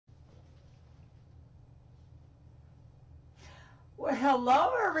Well,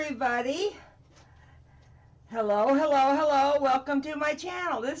 hello everybody. Hello. Welcome to my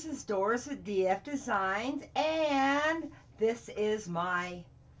channel. This is Doris at DF Designs, and this is my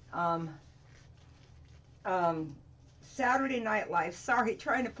Saturday Night Live. Sorry,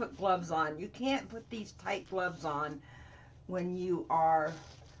 trying to put gloves on. You can't put these tight gloves on when you are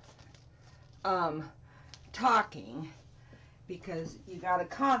talking, because you got to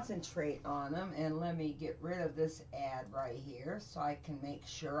concentrate on them. And let me get rid of this ad right here so I can make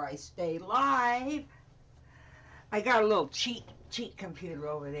sure I stay live. I got a little cheat computer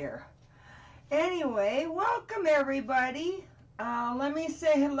over there. Anyway, welcome everybody. Let me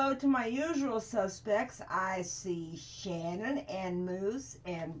say hello to my usual suspects. I see Shannon and Moose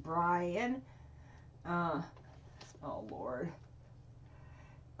and Brian. Oh Lord.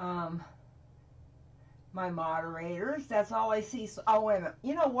 My moderators, that's all I see. So, oh, wait a minute.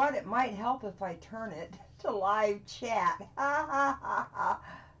 You know what? It might help if I turn it to live chat. Ha ha ha ha.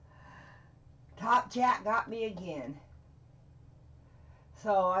 Top chat got me again.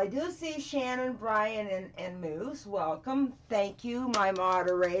 So I do see Shannon, Brian, and Moose. Welcome. Thank you, my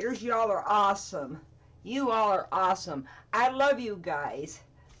moderators. Y'all are awesome. You all are awesome. I love you guys.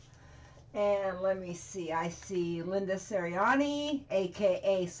 And let me see, I see Linda Seriani,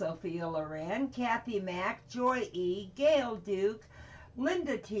 a.k.a. Sophia Loren, Kathy Mack, Joy E., Gail Duke,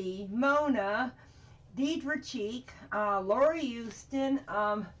 Linda T., Mona, Deidre Cheek, Lori Houston,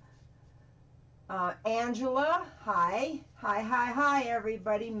 Angela, hi,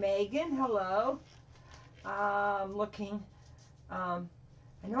 everybody, Megan, hello. Looking, I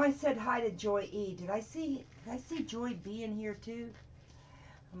know I said hi to Joy E. Did I see Joy B in here too?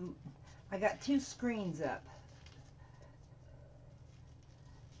 I got two screens up.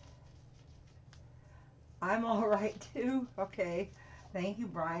 I'm all right too. Okay. Thank you,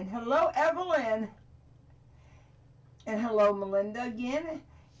 Brian. Hello, Evelyn. And hello, Melinda again.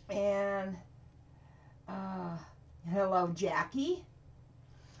 And hello, Jackie.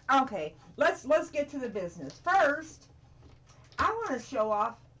 Okay, let's get to the business. First, I want to show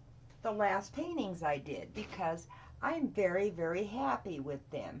off the last paintings I did because I'm very, very happy with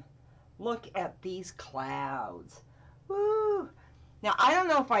them. Look at these clouds. Woo! Now, I don't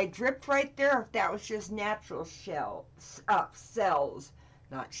know if I dripped right there or if that was just natural cells,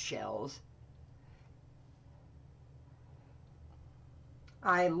 not shells.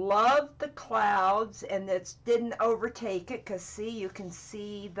 I love the clouds, and it didn't overtake it because, see, you can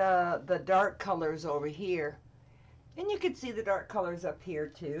see the dark colors over here. And you can see the dark colors up here,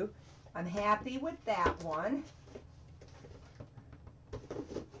 too. I'm happy with that one.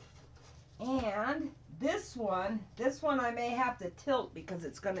 And this one I may have to tilt because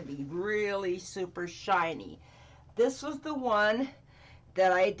it's going to be really super shiny. This was the one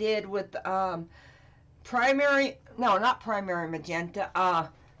that I did with not primary magenta,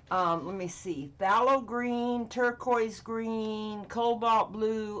 let me see, phthalo green, turquoise green, cobalt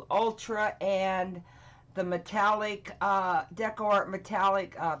blue, ultra, and the metallic, DecoArt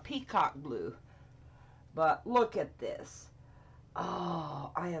metallic peacock blue. But look at this.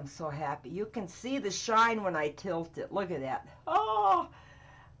 Oh, I am so happy. You can see the shine when I tilt it. Look at that. Oh,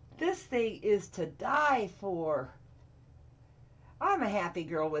 this thing is to die for. I'm a happy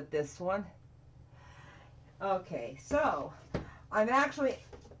girl with this one. Okay, so I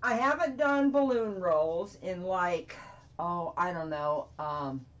haven't done balloon rolls in like, oh, I don't know.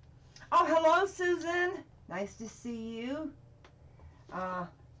 Oh, hello, Susan. Nice to see you.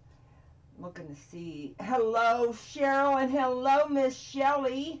 Looking to see. Hello, Cheryl, and hello, Miss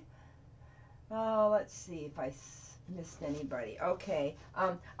Shelley. Oh, let's see if I missed anybody. Okay.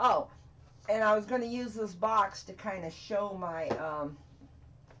 Oh, and I was going to use this box to kind of show my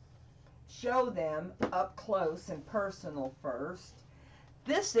show them up close and personal first.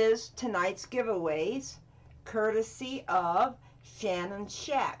 This is tonight's giveaways, courtesy of Shannon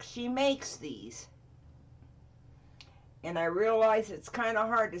Shack. She makes these. And I realize it's kind of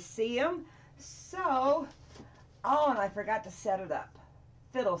hard to see them. So, oh, and I forgot to set it up.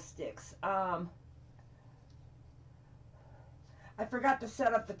 Fiddlesticks. I forgot to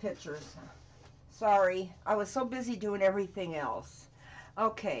set up the pictures. Sorry, I was so busy doing everything else.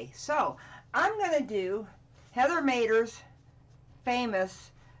 Okay, so I'm going to do Heather Mader's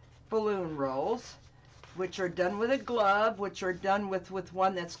famous balloon rolls, which are done with a glove, which are done with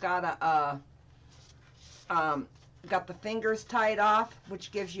one that's got a got the fingers tied off,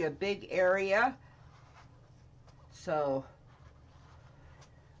 which gives you a big area. So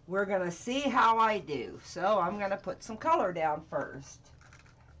we're going to see how I do. So I'm going to put some color down first.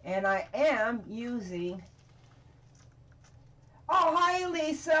 And I am using, oh, hi,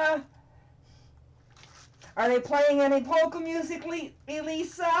 Lisa. Are they playing any polka music,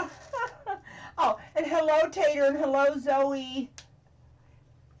 Elisa? Oh, and hello, Tater, and hello, Zoe.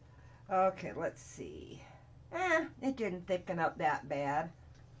 Okay, let's see. It didn't thicken up that bad.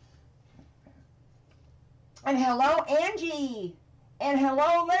 And hello, Angie. And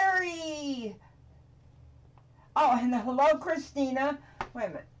hello, Larry. Oh, and hello, Christina. Wait a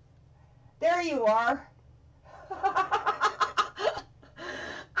minute. There you are.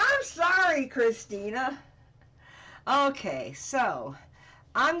 I'm sorry, Christina. Okay, so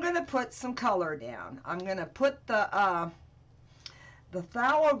I'm going to put some color down. I'm going to put the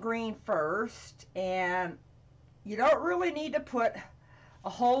phthalo green first, and you don't really need to put a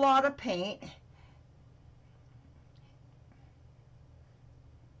whole lot of paint.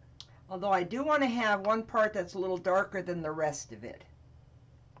 Although I do want to have one part that's a little darker than the rest of it.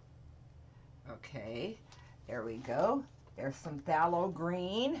 Okay, there we go. There's some phthalo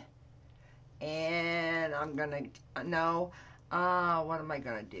green. And I'm going to, no, what am I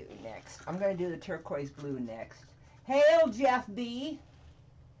going to do next? I'm going to do the turquoise blue next. Hail, Jeff B.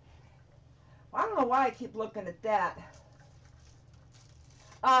 I don't know why I keep looking at that.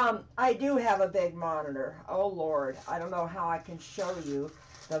 I do have a big monitor. Oh, Lord. I don't know how I can show you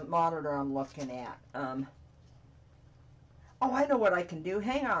the monitor I'm looking at. Oh, I know what I can do.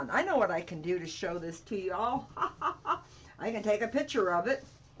 Hang on. I know what I can do to show this to y'all. I can take a picture of it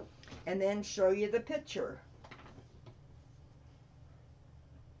and then show you the picture.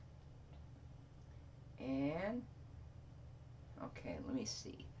 And, okay, let me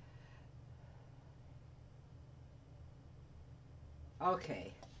see.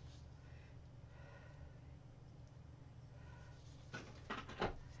 Okay.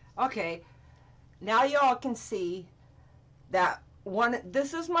 Okay, now y'all can see that one,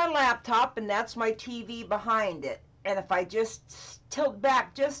 this is my laptop and that's my TV behind it. And if I just tilt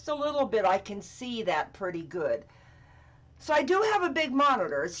back just a little bit, I can see that pretty good. So I do have a big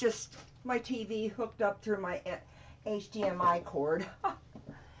monitor. It's just my TV hooked up through my HDMI cord.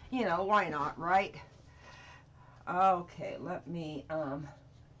 You know, why not, right? Okay, let me, and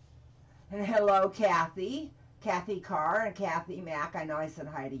hello, Kathy. Kathy Carr and Kathy Mack. I know I said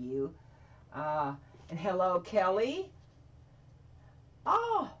hi to you. And hello, Kelly.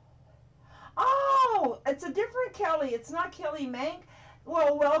 Oh, it's a different Kelly. It's not Kelly Mank.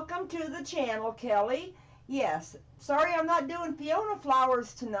 Well, welcome to the channel, Kelly. Yes. Sorry I'm not doing Fiona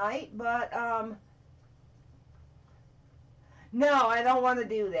flowers tonight, but, no, I don't want to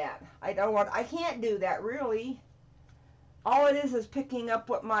do that. I can't do that, really. All it is picking up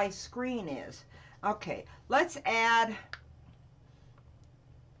what my screen is. Okay, let's add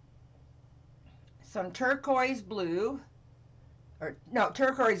some turquoise blue. Or, no,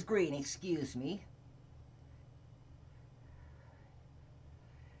 turquoise green, excuse me.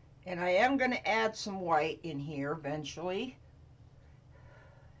 And I am going to add some white in here eventually.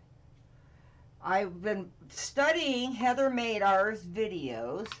 I've been studying Heather Madar's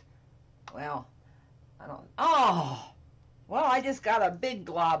videos. Well, I don't... Oh! Well, I just got a big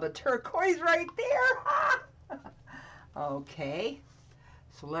glob of turquoise right there. Okay.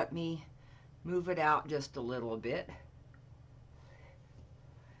 So let me move it out just a little bit.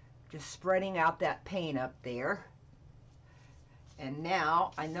 Just spreading out that paint up there. And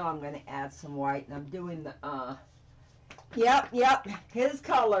now I know I'm going to add some white, and I'm doing the yep, his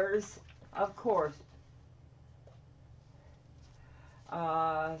colors, of course.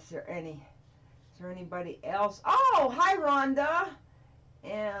 Is there anybody else? Oh, hi, Rhonda.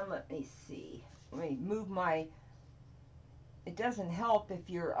 And let me see. Let me move my, it doesn't help if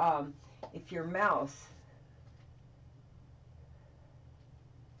your mouse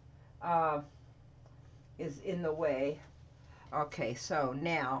is in the way. Okay, so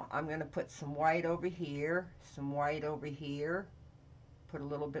now I'm going to put some white over here, some white over here, put a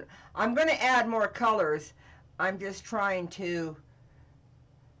little bit. I'm going to add more colors. I'm just trying to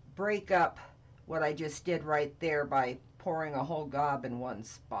break up what I just did right there by pouring a whole gob in one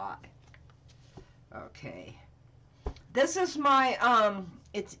spot. Okay. This is my,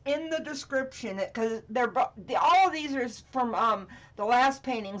 it's in the description, because all of these are from the last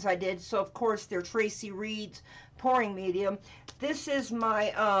paintings I did, so of course they're Tracy Reed's pouring medium. This is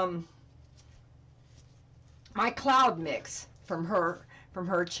my my cloud mix from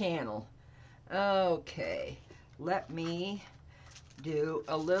her channel. Okay, let me do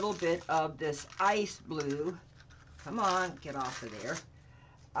a little bit of this ice blue. Come on, get off of there.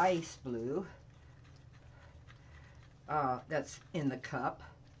 Ice blue. That's in the cup.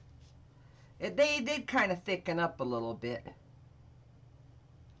 They did kind of thicken up a little bit.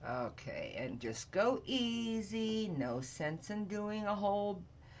 Okay, and just go easy. No sense in doing a whole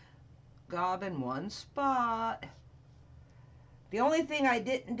gob in one spot. The only thing I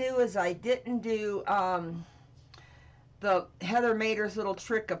didn't do is I didn't do the Heather Mater's little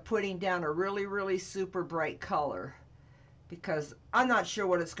trick of putting down a really, really super bright color, because I'm not sure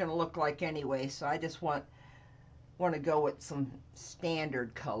what it's going to look like anyway, so I just want to go with some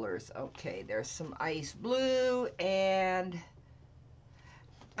standard colors. Okay, there's some ice blue, and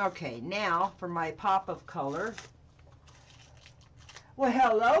okay, now for my pop of color. Well,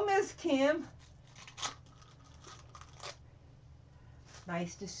 hello, Miss Kim.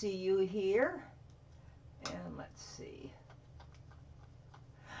 Nice to see you here. And let's see.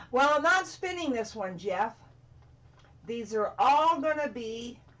 Well, I'm not spinning this one, Jeff. These are all going to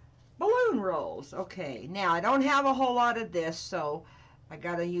be balloon rolls. Okay, now I don't have a whole lot of this, so I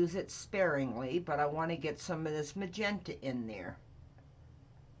got to use it sparingly, but I want to get some of this magenta in there.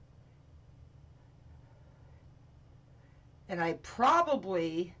 And I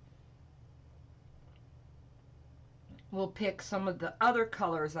probably will pick some of the other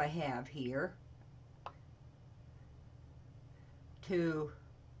colors I have here to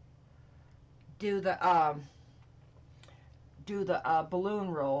do the balloon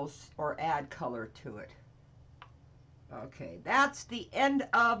rolls or add color to it. Okay, that's the end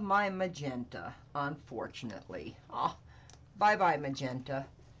of my magenta, unfortunately. Oh, bye-bye magenta.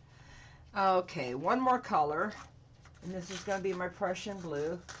 Okay, one more color, and this is going to be my Prussian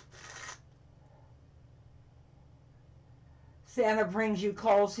blue. Santa brings you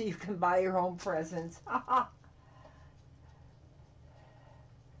coal so you can buy your own presents.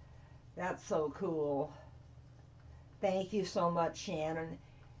 That's so cool. Thank you so much, Shannon.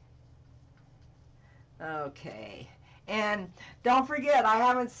 Okay. And don't forget, I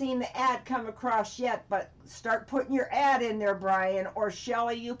haven't seen the ad come across yet, but start putting your ad in there, Brian, or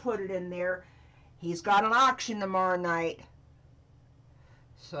Shelly, you put it in there. He's got an auction tomorrow night.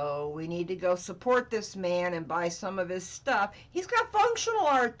 So we need to go support this man and buy some of his stuff. He's got functional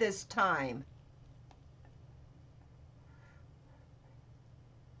art this time.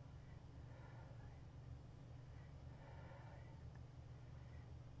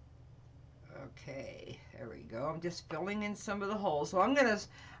 Okay, there we go. I'm just filling in some of the holes. So I'm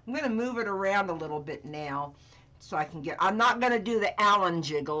gonna move it around a little bit now, so I can get. I'm not gonna do the Allen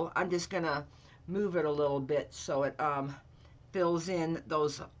jiggle. I'm just gonna move it a little bit so it fills in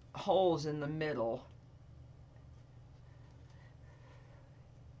those holes in the middle.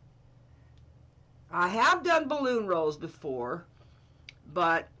 I have done balloon rolls before,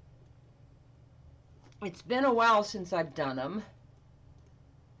 but it's been a while since I've done them.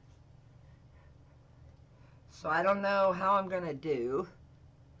 So I don't know how I'm going to do.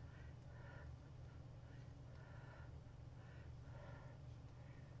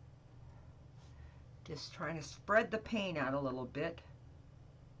 Just trying to spread the paint out a little bit.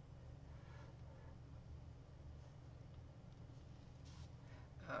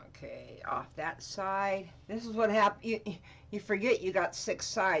 Okay, off that side. This is what happens. You forget you got 6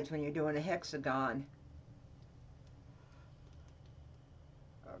 sides when you're doing a hexagon.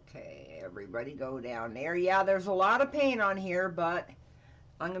 Okay, everybody go down there. Yeah, there's a lot of paint on here, but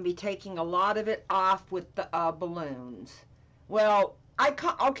I'm going to be taking a lot of it off with the balloons. Well,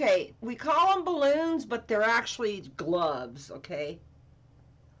 okay, we call them balloons, but they're actually gloves, okay?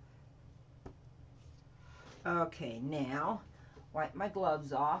 Okay, now, wipe my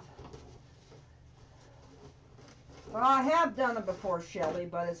gloves off. Well, I have done it before, Shelly,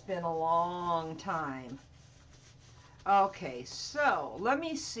 but it's been a long time. Okay, so let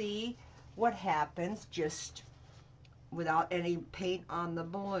me see what happens just without any paint on the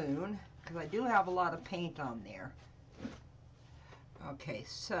balloon, because I do have a lot of paint on there. Okay,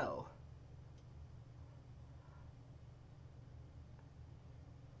 so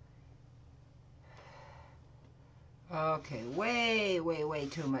okay, way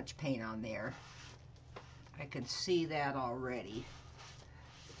too much paint on there. I can see that already.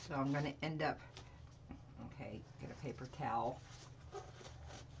 So I'm going to end up, okay, get a paper towel.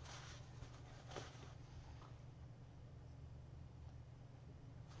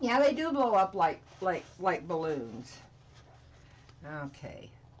 Yeah, they do blow up like balloons. Okay,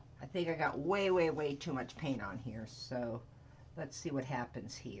 I think I got way too much paint on here, so let's see what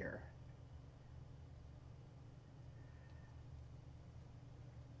happens here.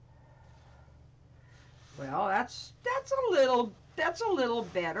 Well, that's a little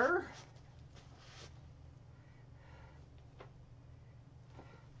better.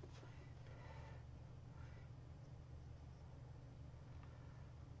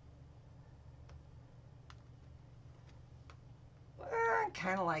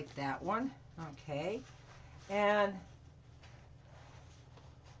 Kind of like that one. Okay, and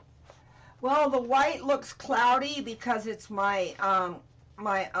Well, the white looks cloudy because it's my,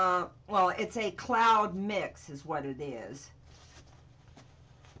 well, it's a cloud mix is what it is.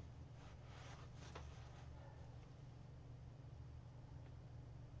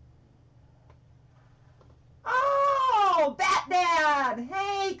 Oh, Bat Dad!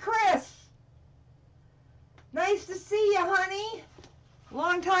 Hey, Chris! Nice to see you, honey.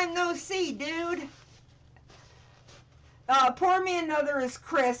 Long time no see, dude. Pour me another is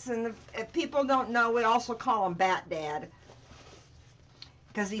Chris, and if people don't know, we also call him Bat Dad.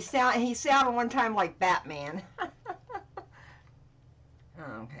 Because he sounded one time like Batman.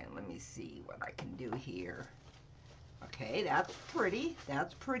 Okay, let me see what I can do here. Okay, that's pretty.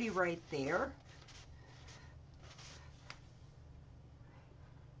 That's pretty right there.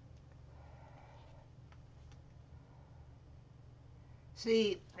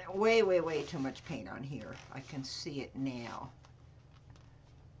 See, way too much paint on here. I can see it now.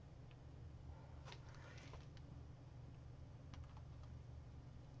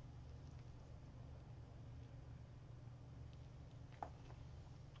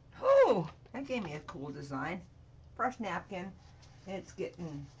 Oh, that gave me a cool design. Fresh napkin. It's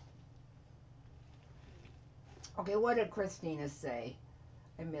getting... Okay, what did Christina say?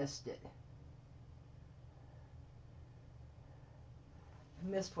 I missed it. I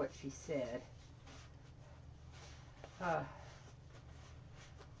missed what she said.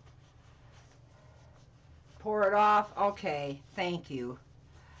 Pour it off? Okay, thank you.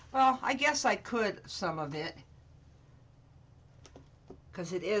 Well, I guess I could some of it,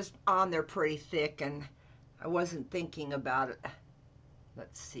 because it is on there pretty thick and I wasn't thinking about it.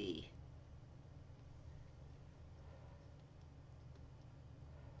 Let's see.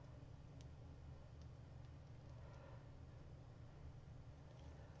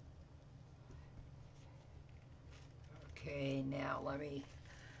 Okay, now let me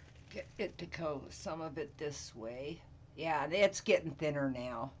get it to go some of it this way. Yeah, it's getting thinner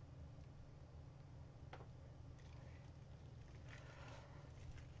now.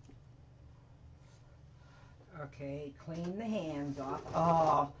 Okay, clean the hands off.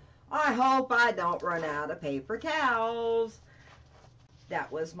 Oh, I hope I don't run out of paper towels. That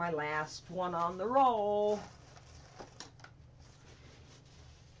was my last one on the roll.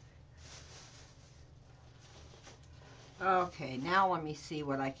 Okay, now let me see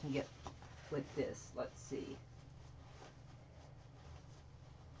what I can get with this. Let's see.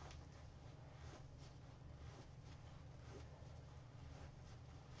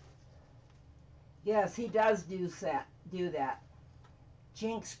 Yes, he does do that.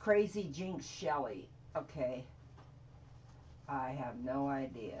 Jinx, crazy Jinx Shelley. Okay. I have no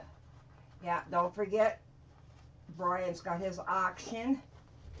idea. Yeah, don't forget, Brian's got his auction.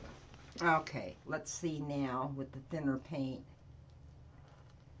 Okay, let's see now with the thinner paint.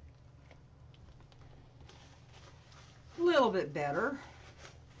 A little bit better.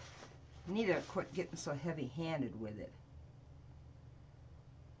 I need to quit getting so heavy-handed with it.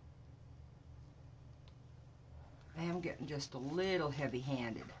 I am getting just a little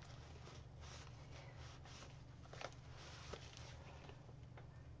heavy-handed.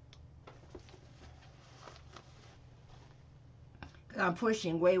 I'm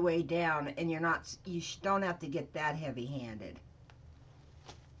pushing way down, and you don't have to get that heavy-handed.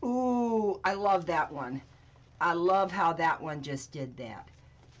 Ooh, I love that one. I love how that one just did that.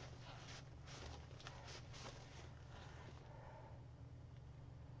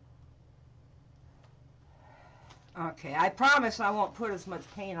 Okay, I promise I won't put as much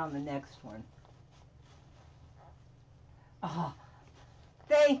paint on the next one. Oh,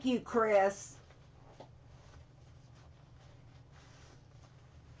 thank you, Chris.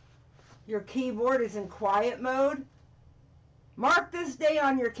 Your keyboard is in quiet mode? Mark this day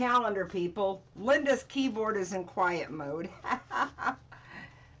on your calendar, people. Linda's keyboard is in quiet mode.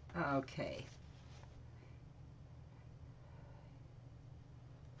 Okay.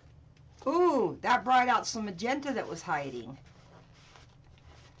 Ooh, that brought out some magenta that was hiding.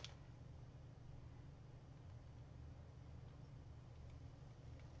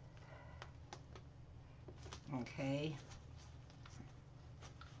 Okay.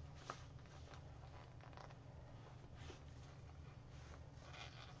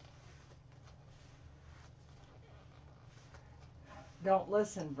 Don't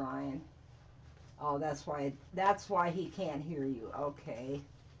listen, Brian. Oh, that's why he can't hear you. Okay.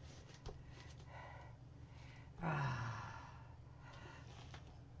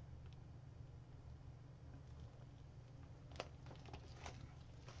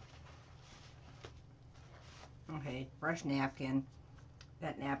 Okay, fresh napkin.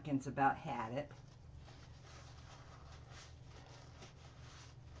 That napkin's about had it.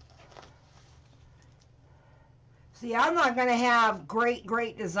 See, I'm not going to have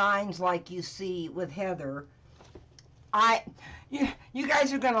great designs like you see with Heather. You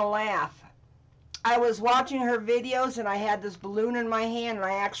guys are going to laugh. I was watching her videos and I had this balloon in my hand and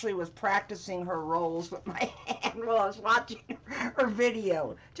I actually was practicing her rolls with my hand while I was watching her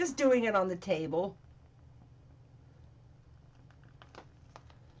video. Just doing it on the table.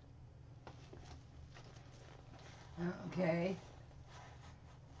 Okay.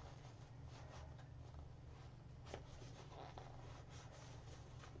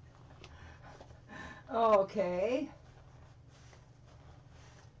 Okay.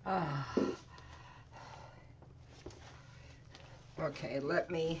 Okay,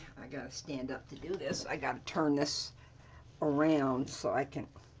 I gotta stand up to do this. I gotta turn this around so I can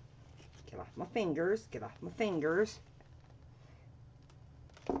get off my fingers,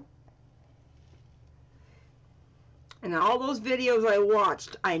 And all those videos I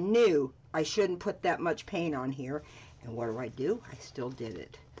watched, I knew I shouldn't put that much paint on here. And what do? I still did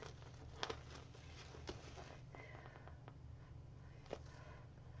it.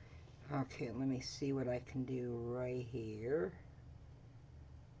 Okay, let me see what I can do right here.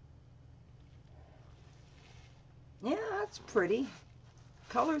 Yeah, that's pretty.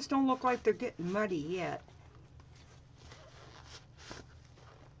 Colors don't look like they're getting muddy yet.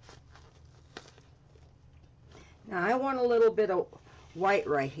 Now I want a little bit of white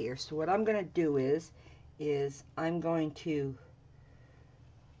right here. So what I'm going to do is I'm going to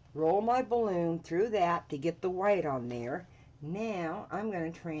roll my balloon through that to get the white on there. Now I'm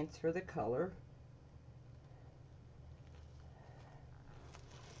going to transfer the color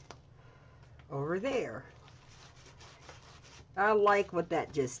over there. I like what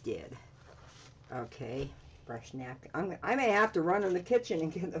that just did. Okay, brush napkin. I may have to run in the kitchen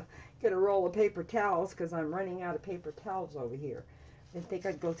and get a roll of paper towels because I'm running out of paper towels over here. Didn't think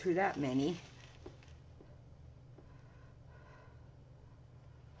I'd go through that many.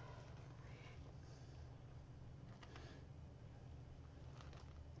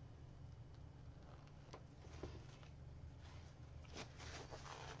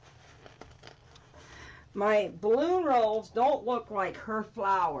 My balloon rolls don't look like her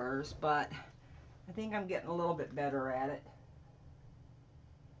flowers, but I think I'm getting a little bit better at it.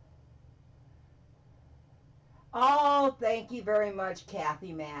 Oh, thank you very much,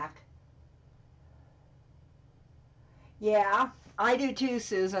 Kathy Mack. Yeah, I do too,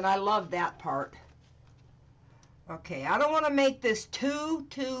 Susan. I love that part. Okay, I don't want to make this too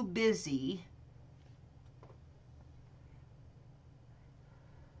busy.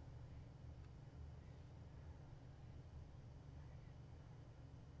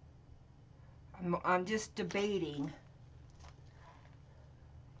 I'm just debating.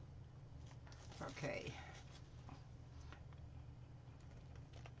 Okay.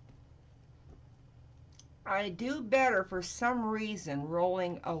 I do better for some reason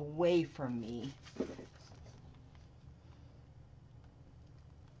rolling away from me.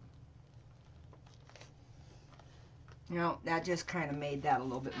 No, that just kind of made that a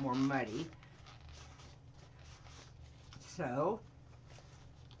little bit more muddy. So,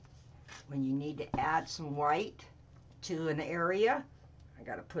 when you need to add some white to an area, I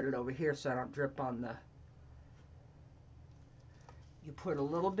got to put it over here so I don't drip on the... You put a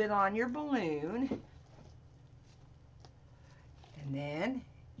little bit on your balloon, and then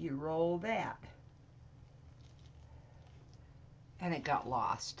you roll that. And it got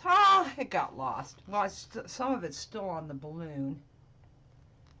lost. Ah, it got lost. Well, some of it's still on the balloon.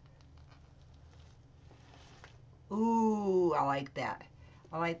 Ooh, I like that.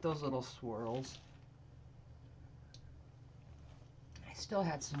 I like those little swirls. I still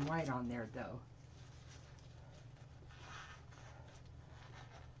had some white on there, though.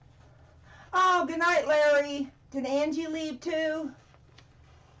 Oh, good night, Larry. Did Angie leave, too?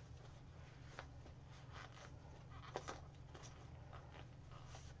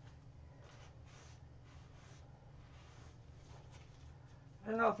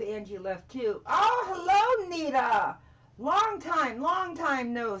 I don't know if Angie left too. Oh, hello, Nita. Long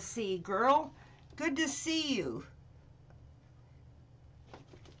time no see, girl. Good to see you.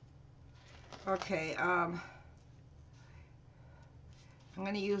 Okay, I'm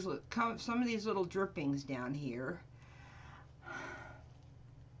going to use some of these little drippings down here.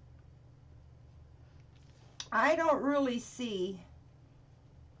 I don't really see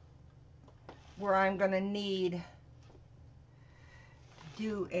where I'm going to need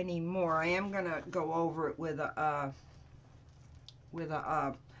do any more. I am gonna go over it with a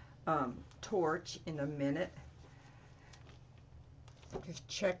torch in a minute. Just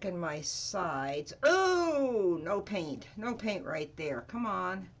checking my sides. Oh, no paint right there. Come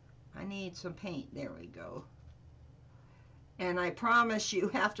on, I need some paint. There we go. And I promise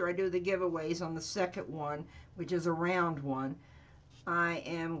you, after I do the giveaways on the second one, which is a round one, I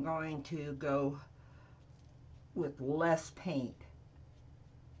am going to go with less paint.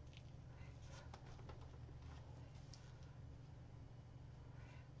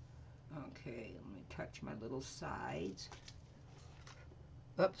 Okay, let me touch my little sides.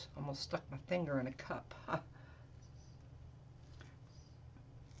 Oops, almost stuck my finger in a cup.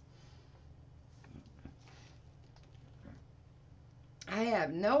 I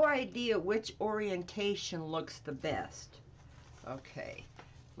have no idea which orientation looks the best. Okay,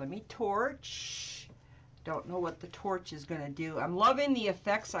 let me torch. Don't know what the torch is going to do. I'm loving the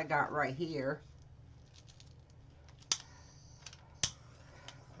effects I got right here.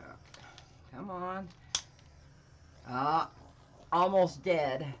 Come on. Almost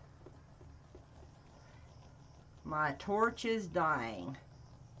dead. My torch is dying.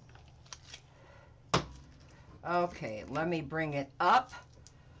 Okay, let me bring it up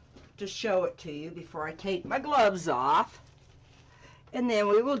to show it to you before I take my gloves off. And then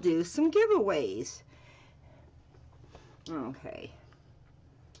we will do some giveaways. Okay.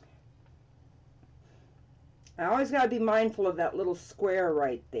 I always got to be mindful of that little square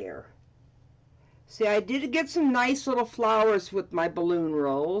right there. See, I did get some nice little flowers with my balloon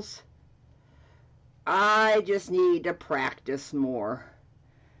rolls. I just need to practice more.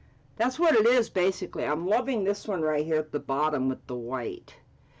 That's what it is, basically. I'm loving this one right here at the bottom with the white.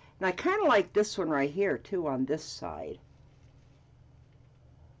 And I kind of like this one right here, too, on this side.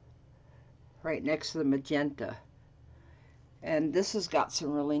 Right next to the magenta. And this has got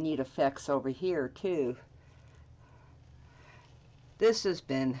some really neat effects over here, too. This has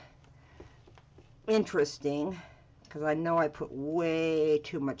been interesting, because I know I put way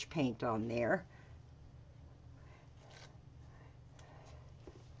too much paint on there.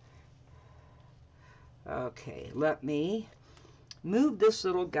 Okay, let me move this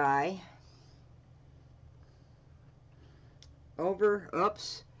little guy over.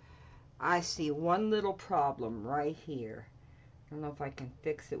 Oops, I see one little problem right here. I don't know if I can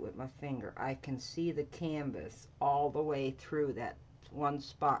fix it with my finger. I can see the canvas all the way through that one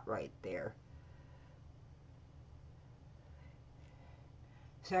spot right there.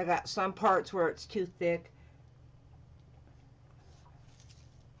 So I got some parts where it's too thick,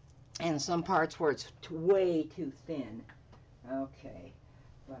 and some parts where it's way too thin. Okay,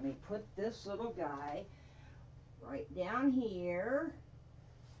 let me put this little guy right down here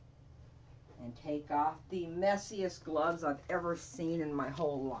and take off the messiest gloves I've ever seen in my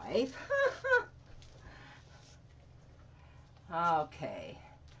whole life. Okay,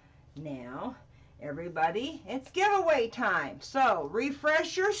 now everybody, it's giveaway time. So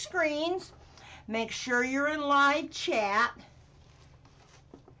refresh your screens, make sure you're in live chat,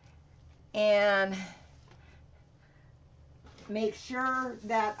 and make sure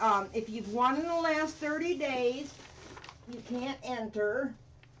that if you've won in the last 30 days, you can't enter.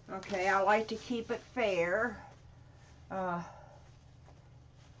 Okay, I like to keep it fair. Oh,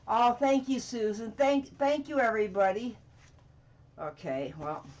 thank you, Susan. Thank you, everybody. Okay,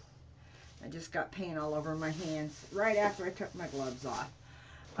 well, I just got paint all over my hands right after I took my gloves off.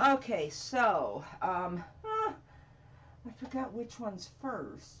 Okay, so, I forgot which one's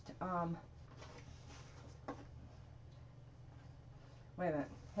first. Wait a minute,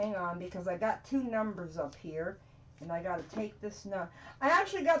 hang on, because I got two numbers up here, and I got to take this number. I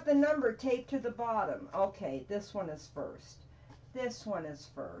actually got the number taped to the bottom. Okay, this one is first. This one is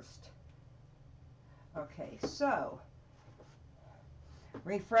first. Okay, so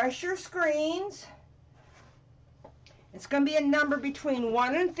refresh your screens. It's going to be a number between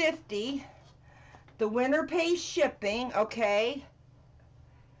 1 and 50. The winner pays shipping, okay?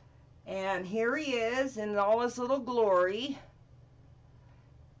 And here he is in all his little glory.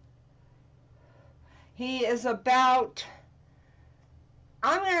 He is about,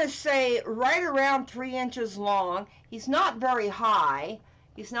 I'm going to say, right around 3 inches long. He's not very high.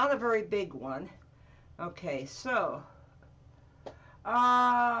 He's not a very big one. Okay, so,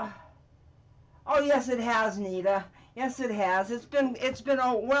 oh yes, it has, Nita. Yes, it has. It's been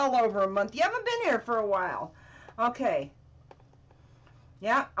well over a month. You haven't been here for a while. Okay.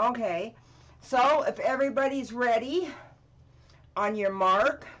 Yeah, okay. So, if everybody's ready, on your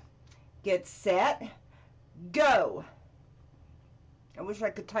mark, get set, go. I wish I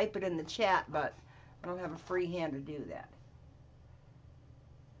could type it in the chat, but I don't have a free hand to do that.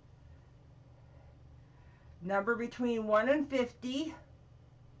 Number between 1 and 50.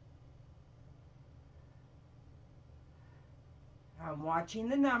 I'm watching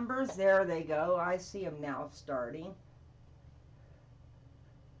the numbers. There they go. I see them now starting.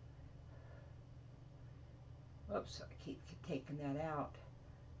 Oops, I keep taking that out.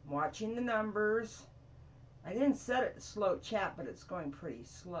 I'm watching the numbers. I didn't set it to slow chat, but it's going pretty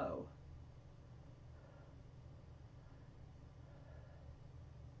slow.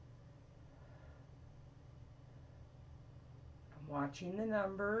 I'm watching the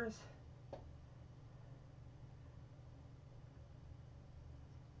numbers.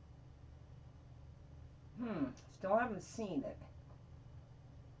 Still haven't seen it.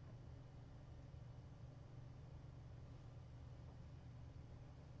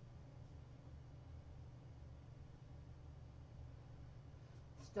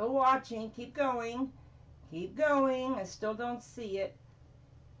 Still watching. Keep going. Keep going. I still don't see it.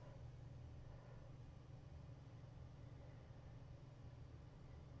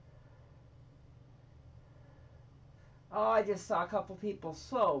 Oh, I just saw a couple people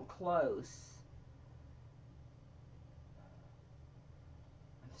so close.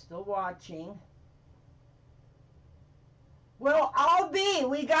 I'm still watching. Well, I'll be.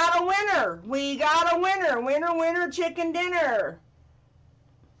 We got a winner. We got a winner. Winner, winner, chicken dinner.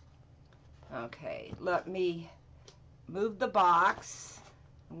 Okay, let me move the box.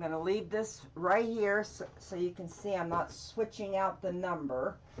 I'm going to leave this right here so you can see I'm not switching out the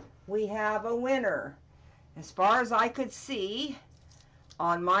number. We have a winner. As far as I could see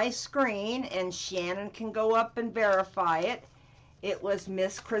on my screen, and Shannon can go up and verify it, it was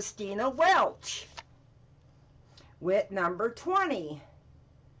Miss Christina Welch with number 20.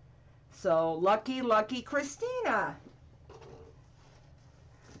 So lucky, lucky Christina.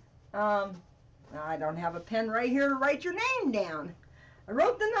 I don't have a pen right here to write your name down. I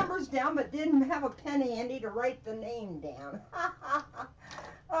wrote the numbers down, but didn't have a pen handy to write the name down.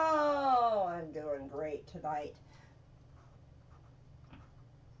 Oh, I'm doing great tonight.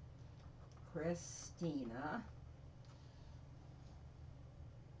 Christina.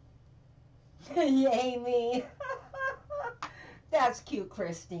 Yay me. That's cute,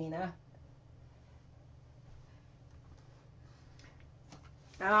 Christina.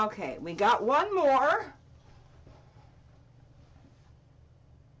 Okay, we got one more.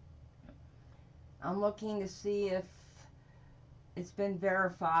 I'm looking to see if it's been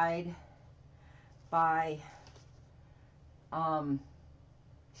verified by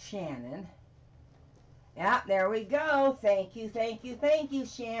Shannon. Yeah, there we go. Thank you, thank you, thank you,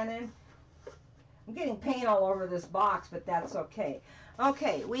 Shannon. I'm getting paint all over this box, but that's okay.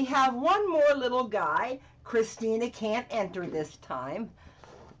 Okay, we have one more little guy. Christina can't enter this time.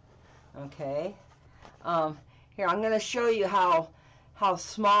 Okay. Here, I'm going to show you how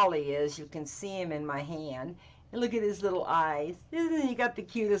small he is. You can see him in my hand. And look at his little eyes. Isn't he got the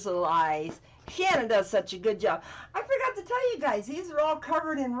cutest little eyes? Shannon does such a good job. I forgot to tell you guys, these are all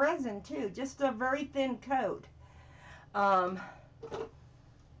covered in resin too. Just a very thin coat.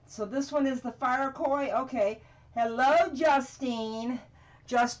 So this one is the fire koi. Okay. Hello, Justine.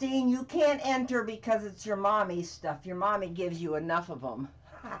 Justine, you can't enter because it's your mommy's stuff. Your mommy gives you enough of them.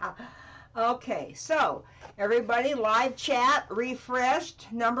 Okay, so everybody, live chat,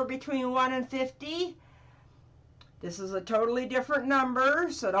 refreshed, number between 1 and 50. This is a totally different number,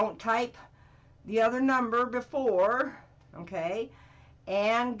 so don't type the other number before. Okay,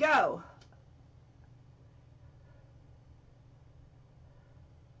 and go.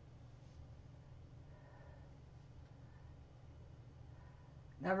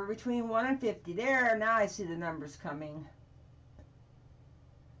 Number between 1 and 50. There, now I see the numbers coming.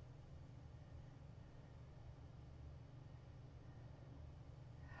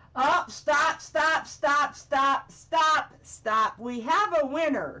 Oh, stop, stop, stop, stop, stop, stop. We have a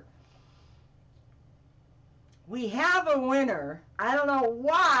winner. We have a winner. I don't know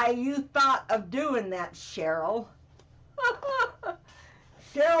why you thought of doing that, Cheryl.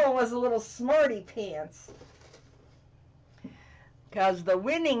 Cheryl was a little smarty pants. Because the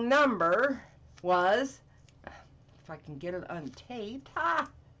winning number was, if I can get it untaped,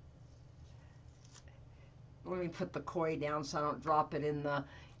 let me put the koi down so I don't drop it in the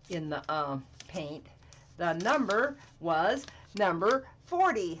paint. The number was number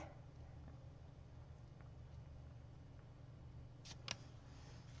 40.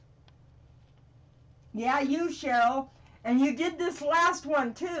 Yeah, you, Cheryl. And you did this last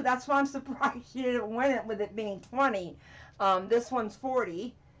one too. That's why I'm surprised you didn't win it with it being 20. This one's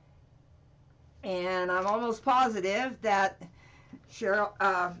 40. And I'm almost positive that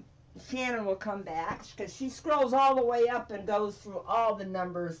Shannon will come back because she scrolls all the way up and goes through all the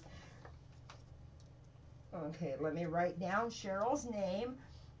numbers. Okay, let me write down Cheryl's name.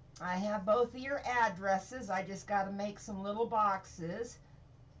 I have both of your addresses. I just got to make some little boxes.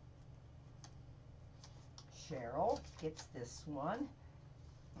 Cheryl gets this one.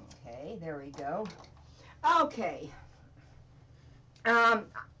 Okay, there we go. Okay. Time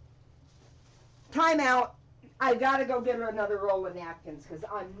out. I gotta go get her another roll of napkins because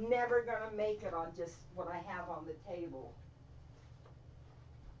I'm never gonna make it on just what I have on the table.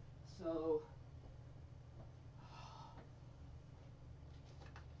 So,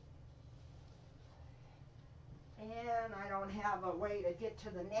 and I don't have a way to get to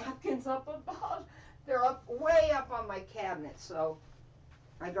the napkins up above. They're up way up on my cabinet, so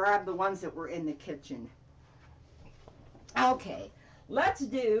I grabbed the ones that were in the kitchen. Okay, let's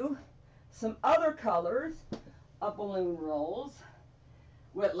do some other colors of balloon rolls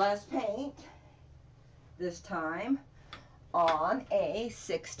with less paint, this time on a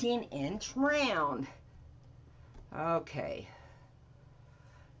 16-inch round. Okay,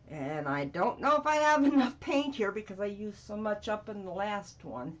 and I don't know if I have enough paint here because I used so much up in the last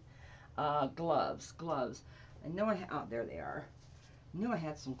one. Gloves. I know I oh, there they are. I knew I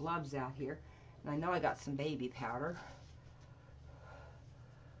had some gloves out here, and I know I got some baby powder.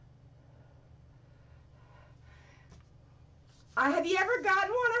 Have you ever gotten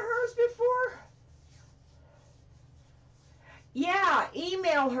one of hers before? Yeah,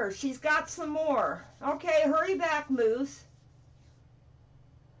 email her. She's got some more. Okay, hurry back, Moose.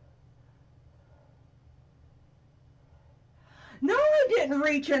 No, I didn't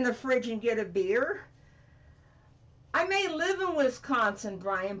reach in the fridge and get a beer. I may live in Wisconsin,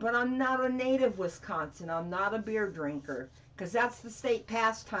 Brian, but I'm not a native Wisconsin. I'm not a beer drinker, because that's the state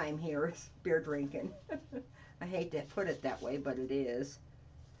pastime here, is beer drinking. I hate to put it that way, but it is.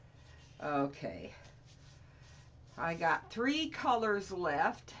 Okay. I got 3 colors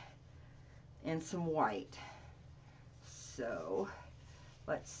left and some white. So,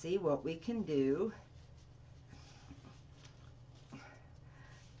 let's see what we can do.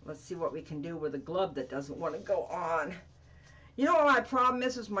 Let's see what we can do with a glove that doesn't want to go on. You know what my problem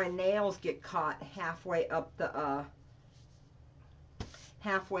is my nails get caught halfway up the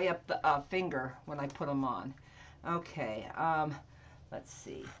finger when I put them on. Okay, let's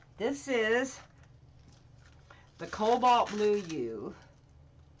see. This is the Cobalt Blue U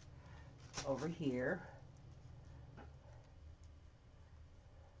over here.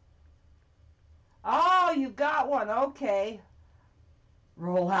 Oh, you got one. Okay.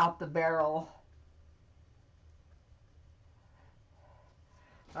 Roll out the barrel.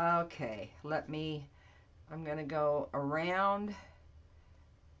 Okay, I'm going to go around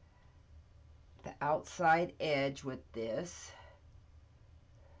the outside edge with this.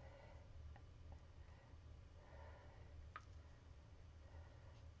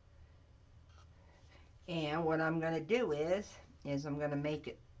 And what I'm going to do is I'm going to make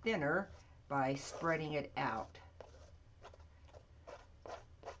it thinner by spreading it out.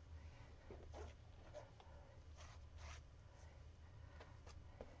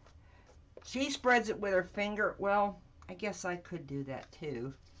 She spreads it with her finger. Well, I guess I could do that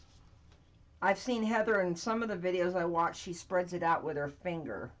too. I've seen Heather in some of the videos I watch, she spreads it out with her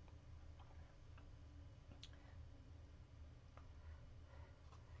finger.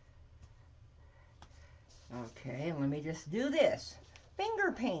 Okay, let me just do this.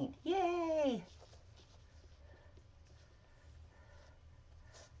 Finger paint, yay!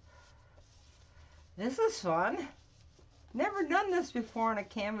 This is fun. Never done this before on a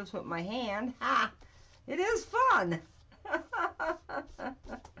canvas with my hand. Ha! It is fun!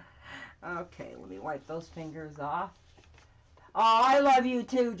 Okay, let me wipe those fingers off. Oh, I love you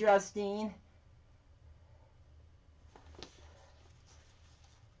too, Justine.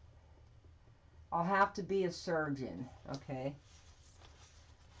 I'll have to be a surgeon, okay?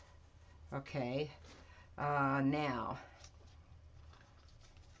 Okay, now.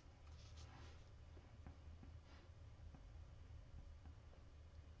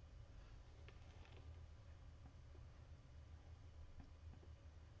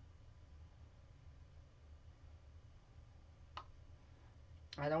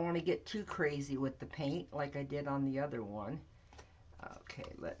 I don't want to get too crazy with the paint like I did on the other one.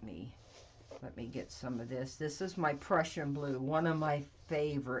 Okay, let me get some of this. This is my Prussian blue, one of my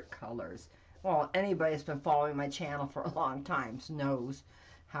favorite colors. Well, anybody that's been following my channel for a long time knows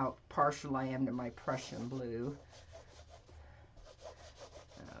how partial I am to my Prussian blue.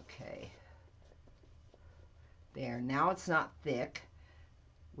 Okay. There, now it's not thick,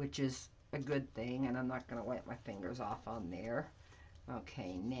 which is a good thing, and I'm not going to wipe my fingers off on there.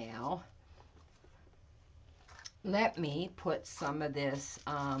 Okay, now let me put some of this,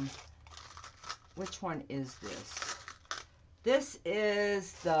 which one is this? This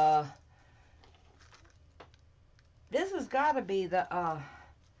is the, this has got to be the,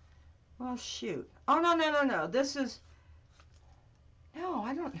 well, shoot. Oh, no, this is, no,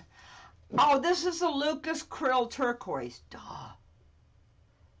 I don't, Oh, this is a Lucas Krill turquoise. Duh.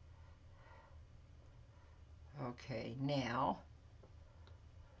 Okay, now.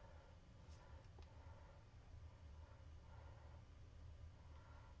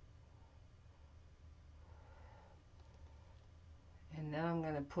 And then I'm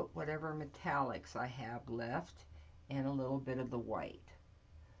going to put whatever metallics I have left and a little bit of the white.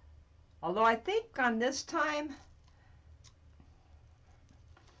 Although I think on this time,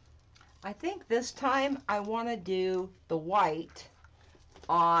 I want to do the white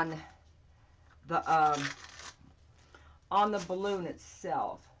on the balloon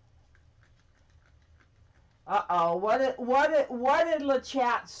itself. Uh-oh, what did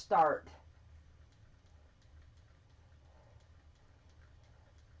LeChat start?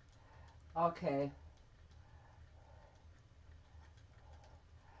 Okay.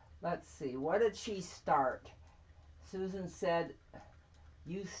 Let's see, what did she start? Susan said,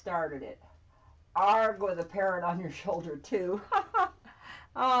 you started it. Arg with a parrot on your shoulder too.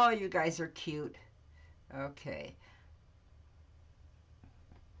 Oh, you guys are cute. Okay.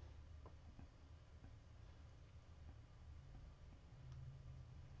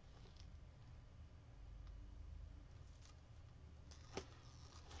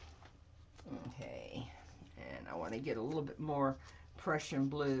 Okay, and I want to get a little bit more Prussian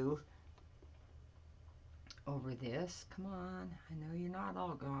blue over this. Come on, I know you're not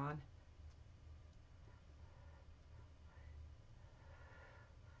all gone.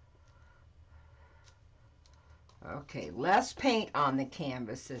 Okay, less paint on the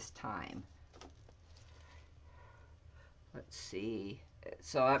canvas this time. Let's see.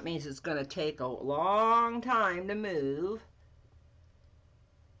 So that means it's going to take a long time to move.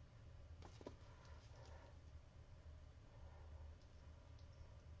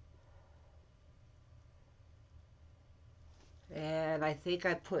 And I think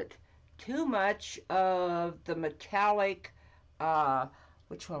I put too much of the metallic,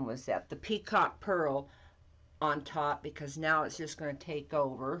 which one was that? The Peacock Pearl on top, because now it's just going to take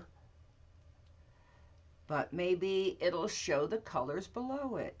over. But maybe it'll show the colors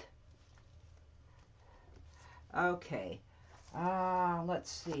below it. Okay. Let's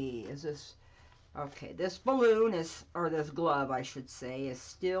see. Is this... Okay, this balloon is, or this glove, I should say, is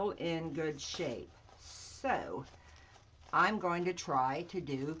still in good shape. So, I'm going to try to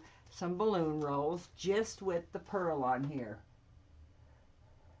do some balloon rolls just with the pearl on here.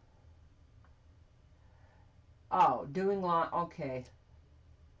 Oh, doing long, okay.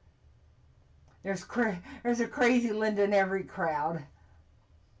 There's a crazy Linda in every crowd.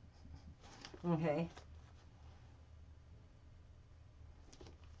 Okay.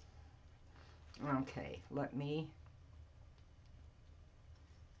 Okay, let me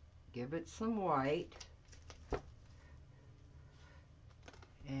give it some white.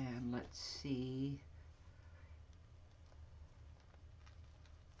 And let's see.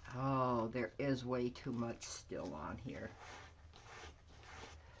 Oh, there is way too much still on here.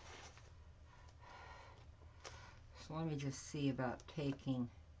 So let me just see about taking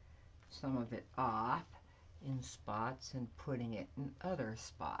some of it off in spots and putting it in other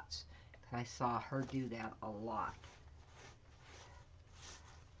spots. I saw her do that a lot.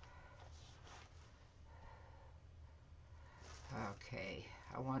 Okay,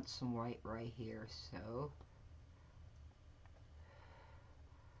 I want some white right here, so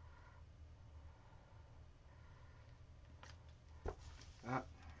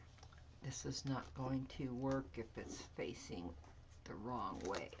this is not going to work if it's facing the wrong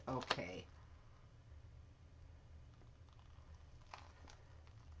way. Okay.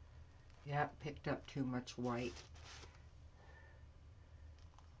 Yeah, picked up too much white.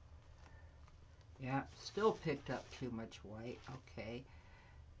 Yeah, still picked up too much white. Okay.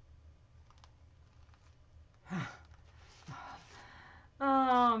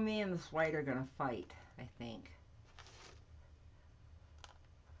 Oh, me and this white are gonna fight, I think.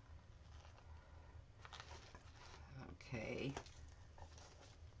 Okay.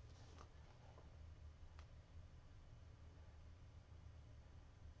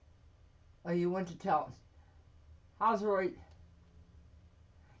 Oh, you went to tell. How's Roy?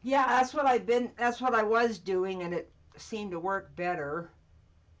 Yeah, that's what I was doing, and it seemed to work better.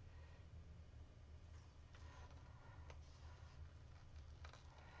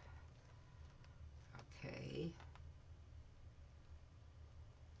 Okay.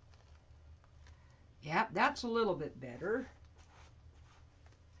 Yeah, that's a little bit better.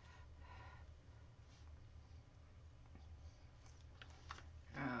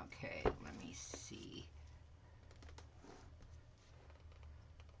 Okay, let me see.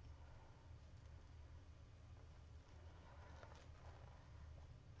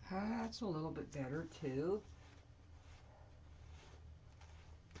 That's a little bit better too.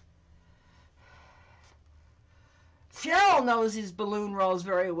 Cheryl knows these balloon rolls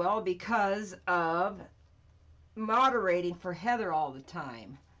very well because of moderating for Heather all the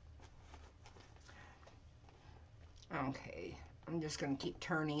time. Okay, I'm just going to keep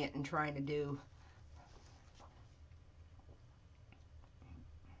turning it and trying to do.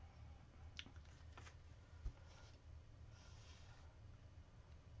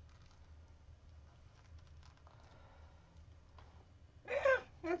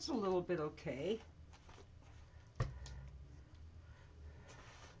 That's a little bit okay.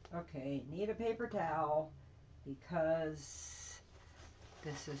 Okay, need a paper towel because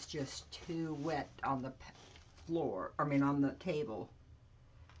this is just too wet on the floor. I mean, on the table.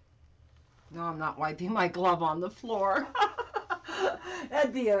 No, I'm not wiping my glove on the floor.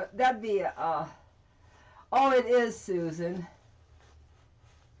 that'd be a, oh, it is, Susan.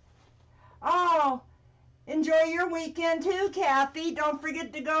 Oh, enjoy your weekend too, Kathy. Don't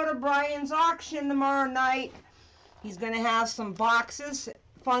forget to go to Brian's auction tomorrow night. He's going to have some boxes,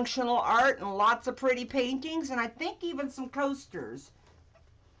 functional art, and lots of pretty paintings, and I think even some coasters.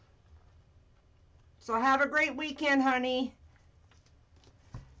 So have a great weekend, honey.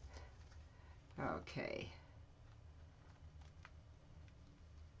 Okay.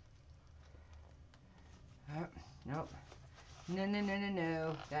 Nope.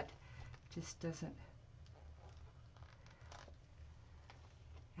 No. That just doesn't.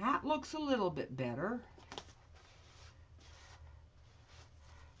 That looks a little bit better.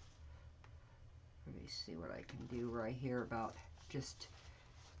 Let me see what I can do right here about just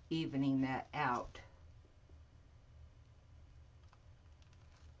evening that out.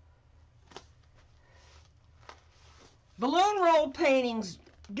 Balloon roll paintings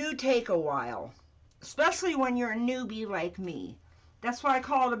do take a while, especially when you're a newbie like me. That's why I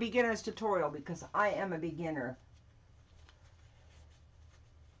call it a beginner's tutorial, because I am a beginner.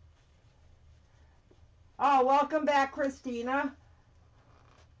 Oh, welcome back, Christina.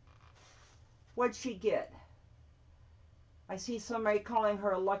 What'd she get? I see somebody calling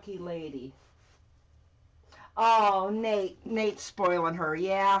her a lucky lady. Oh, Nate's spoiling her.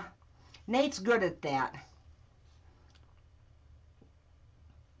 Yeah, Nate's good at that.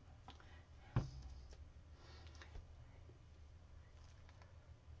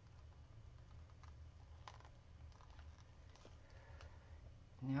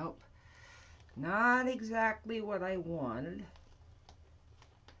 Nope, not exactly what I wanted.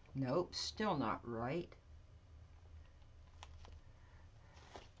 Nope, still not right.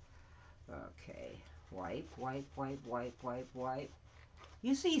 Okay, wipe.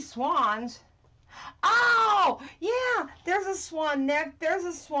 You see swans? Oh, yeah, there's a swan neck, there's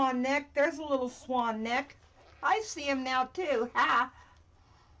a swan neck, there's a little swan neck. I see him now too, ha!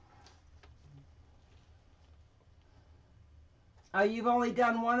 Oh, you've only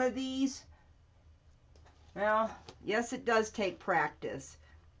done one of these? Well, yes, it does take practice.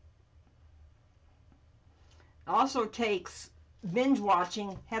 It also takes binge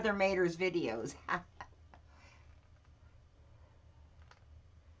watching Heather Mader's videos.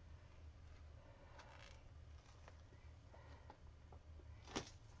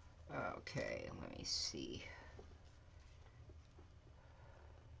 Okay, let me see.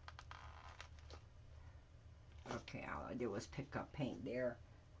 Okay, all I did was pick up paint there.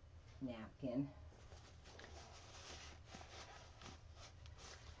 Napkin.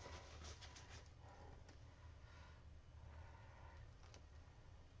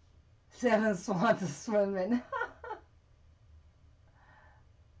 Seven swans swimming.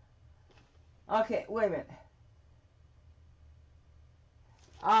 Okay, wait a minute.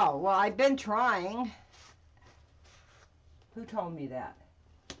 Oh, well, I've been trying. Who told me that?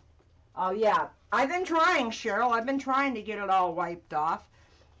 Oh, yeah. I've been trying, Cheryl. I've been trying to get it all wiped off.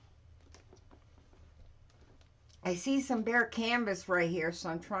 I see some bare canvas right here, so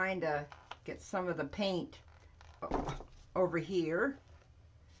I'm trying to get some of the paint over here.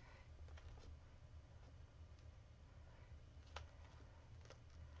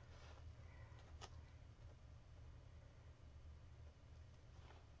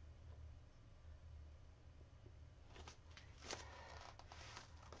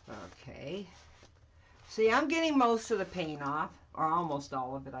 Okay. See, I'm getting most of the paint off, or almost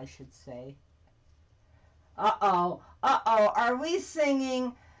all of it, I should say. Uh-oh, are we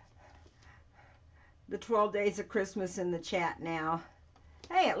singing the 12 Days of Christmas in the chat now?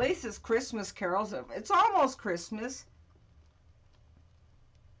 Hey, at least it's Christmas carols. It's almost Christmas.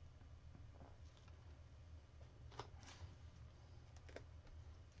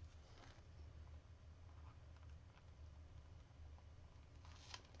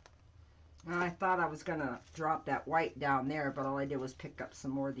 I thought I was going to drop that white down there, but all I did was pick up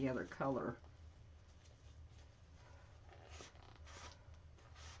some more of the other color.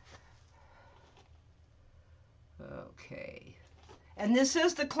 Okay. And this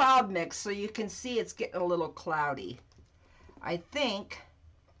is the cloud mix, so you can see it's getting a little cloudy. I think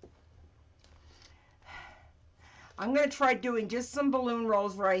I'm going to try doing just some balloon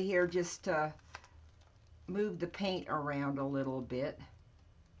rolls right here just to move the paint around a little bit.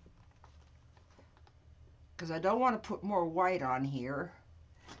 Because I don't want to put more white on here.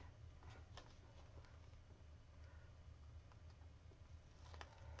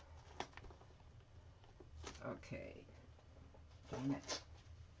 Okay.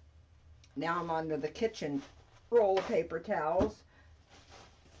 Now I'm onto the kitchen roll of paper towels.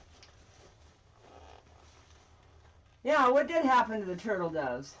 Yeah, what did happen to the turtle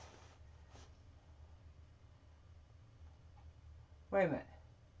doves? Wait a minute.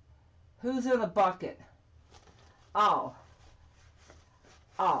 Who's in the bucket? Oh.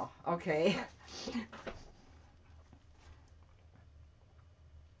 Oh, okay.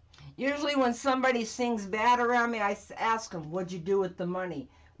 Usually when somebody sings bad around me, I ask them, what'd you do with the money?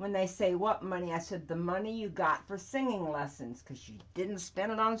 When they say, what money? I said, the money you got for singing lessons, because you didn't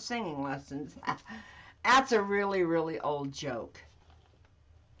spend it on singing lessons. That's a really, really old joke.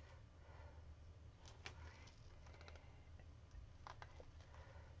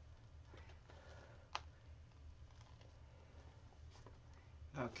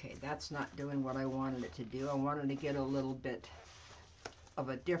 Okay, that's not doing what I wanted it to do. I wanted to get a little bit of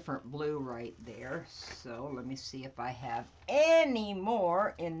a different blue right there. So let me see if I have any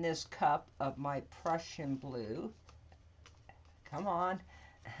more in this cup of my Prussian blue. Come on.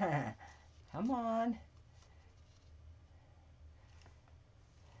 Come on.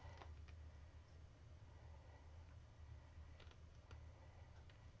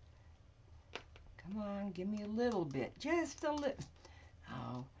 Come on, give me a little bit. Just a little.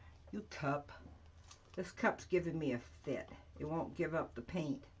 Oh, you cup. This cup's giving me a fit. It won't give up the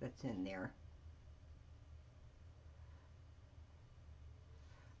paint that's in there.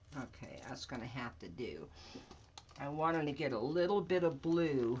 Okay, that's going to have to do. I wanted to get a little bit of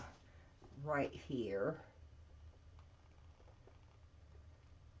blue right here.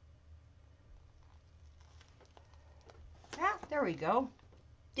 Ah, there we go.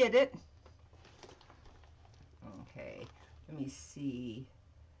 Did it. Okay, let me see.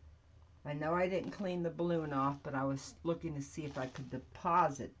 I know I didn't clean the balloon off, but I was looking to see if I could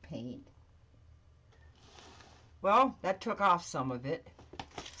deposit paint. Well, that took off some of it.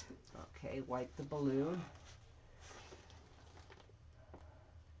 Okay, wipe the balloon.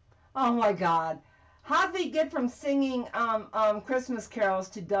 Oh my God. How'd they get from singing Christmas carols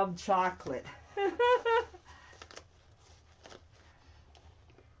to Dove chocolate?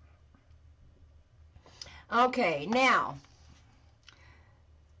 Okay, now,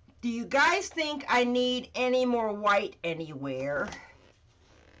 do you guys think I need any more white anywhere?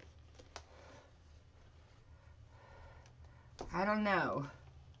 I don't know.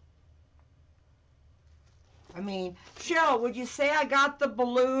 I mean, Cheryl, would you say I got the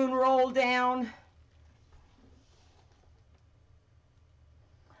balloon roll down?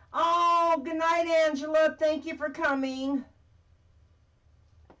 Oh, good night, Angela. Thank you for coming.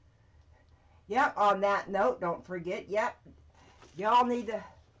 Yep, on that note, don't forget, yep, y'all need to...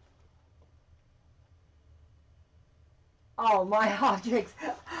 Oh, my objects.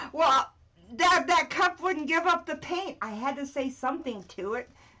 Well, that cup wouldn't give up the paint. I had to say something to it.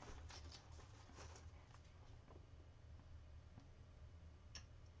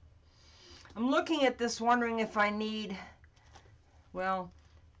 I'm looking at this wondering if I need... Well,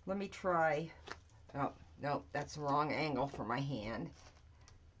 let me try... Oh, no, that's the wrong angle for my hand.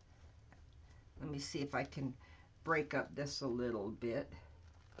 Let me see if I can break up this a little bit.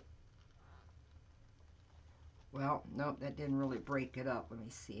 Well, nope, that didn't really break it up. Let me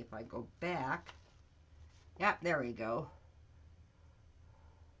see if I go back. Yep, there we go.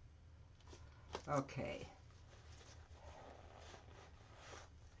 Okay.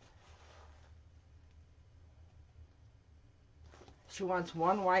 She wants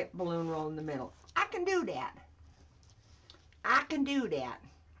one white balloon roll in the middle. I can do that. I can do that.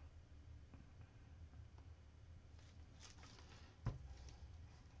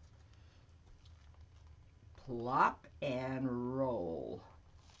 Plop and roll.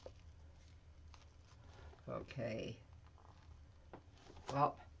 Okay.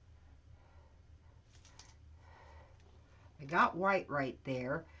 Well, I got white right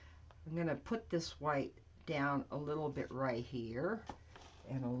there. I'm going to put this white down a little bit right here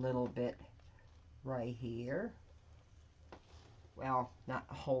and a little bit right here. Well, not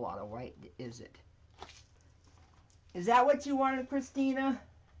a whole lot of white, is it? Is that what you wanted, Christina?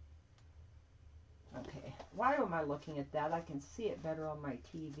 Okay. Why am I looking at that? I can see it better on my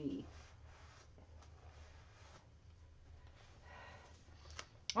TV.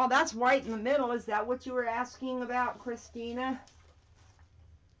 Oh, that's white in the middle. Is that what you were asking about, Christina?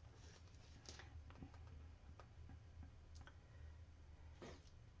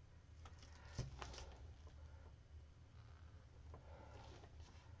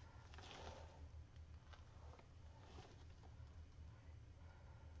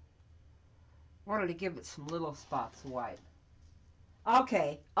 Wanted to give it some little spots of white.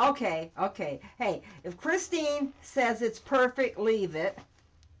 Okay. Hey, if Christine says it's perfect, leave it.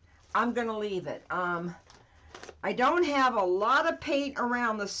 I'm going to leave it. I don't have a lot of paint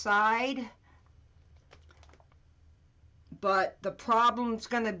around the side, but the problem's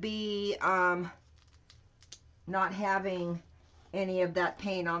going to be not having any of that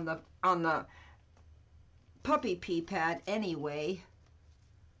paint on the puppy pea pad anyway,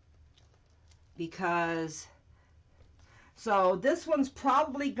 because so this one's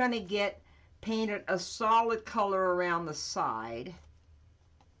probably going to get painted a solid color around the side,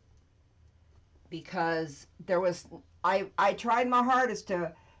 because there was I tried my hardest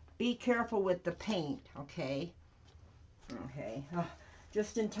to be careful with the paint. Okay,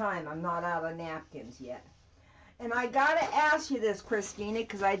 just in time. I'm not out of napkins yet. And I gotta ask you this, Christina,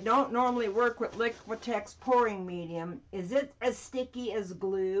 because I don't normally work with Liquitex pouring medium. Is it as sticky as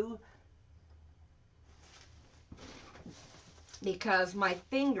glue? Because my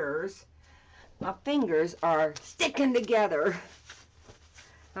fingers are sticking together.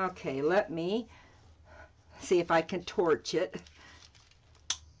 Okay, let me see if I can torch it.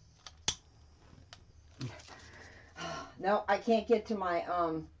 No, I can't get to my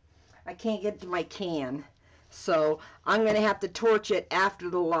can. So I'm going to have to torch it after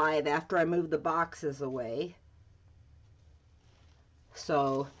the live, after I move the boxes away.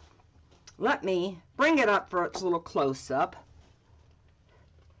 So let me bring it up for its little close-up.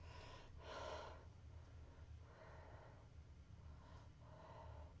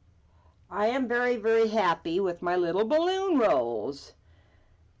 I am very, very happy with my little balloon rolls.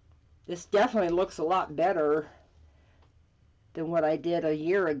 This definitely looks a lot better than what I did a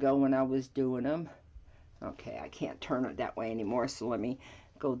year ago when I was doing them. Okay, I can't turn it that way anymore, so let me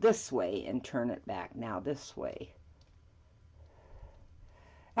go this way and turn it back now this way.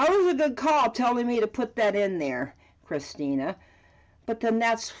 That was a good call telling me to put that in there, Christina. But then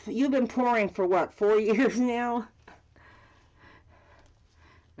that's, you've been pouring for what, 4 years now?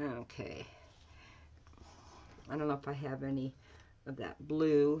 Okay. I don't know if I have any of that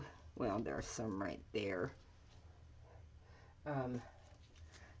blue. Well, there's some right there.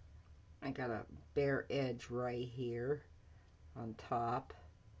 I got a bare edge right here on top.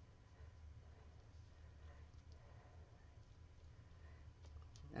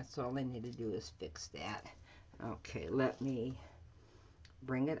 That's all I need to do is fix that. Okay, let me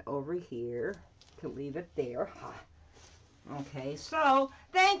bring it over here to leave it there. Okay, so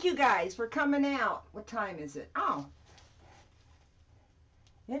thank you guys for coming out. What time is it? Oh,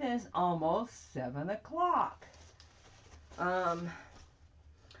 it is almost 7 o'clock. I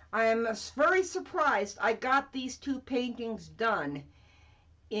am very surprised I got these 2 paintings done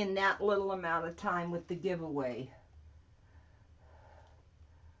in that little amount of time with the giveaway.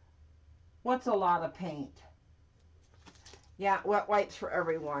 What's a lot of paint? Yeah, wet wipes for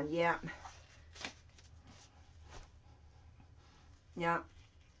everyone. Yeah. Yeah.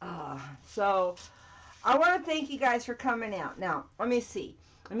 So I want to thank you guys for coming out. Now, let me see.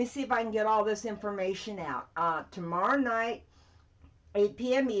 Let me see if I can get all this information out. Tomorrow night, 8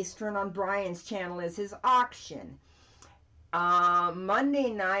 p.m. Eastern on Brian's channel is his auction.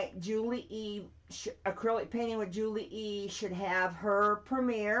 Monday night, Julie E. Acrylic Painting with Julie E. should have her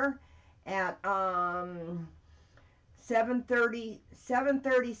premiere at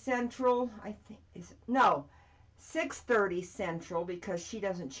 7:30 Central. I think is no 6:30 Central, because she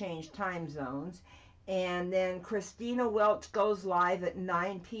doesn't change time zones. And then Christina Welch goes live at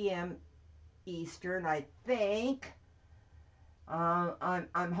 9 p.m. Eastern, I think.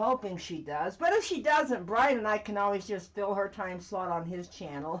 I'm hoping she does, but if she doesn't, Brian and I can always just fill her time slot on his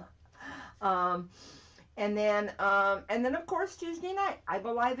channel. And then of course Tuesday night I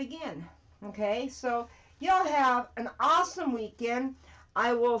go live again. Okay, so y'all have an awesome weekend.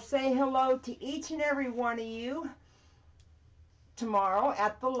 I will say hello to each and every one of you tomorrow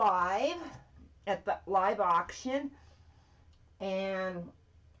at the live auction, and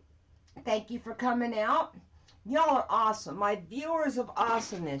thank you for coming out. Y'all are awesome. My viewers of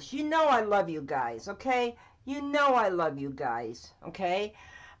awesomeness. You know I love you guys, okay? You know I love you guys, okay?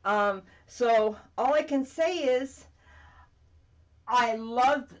 So all I can say is I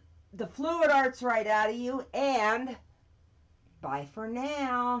love the fluid arts right out of you, and bye for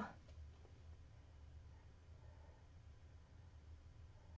now.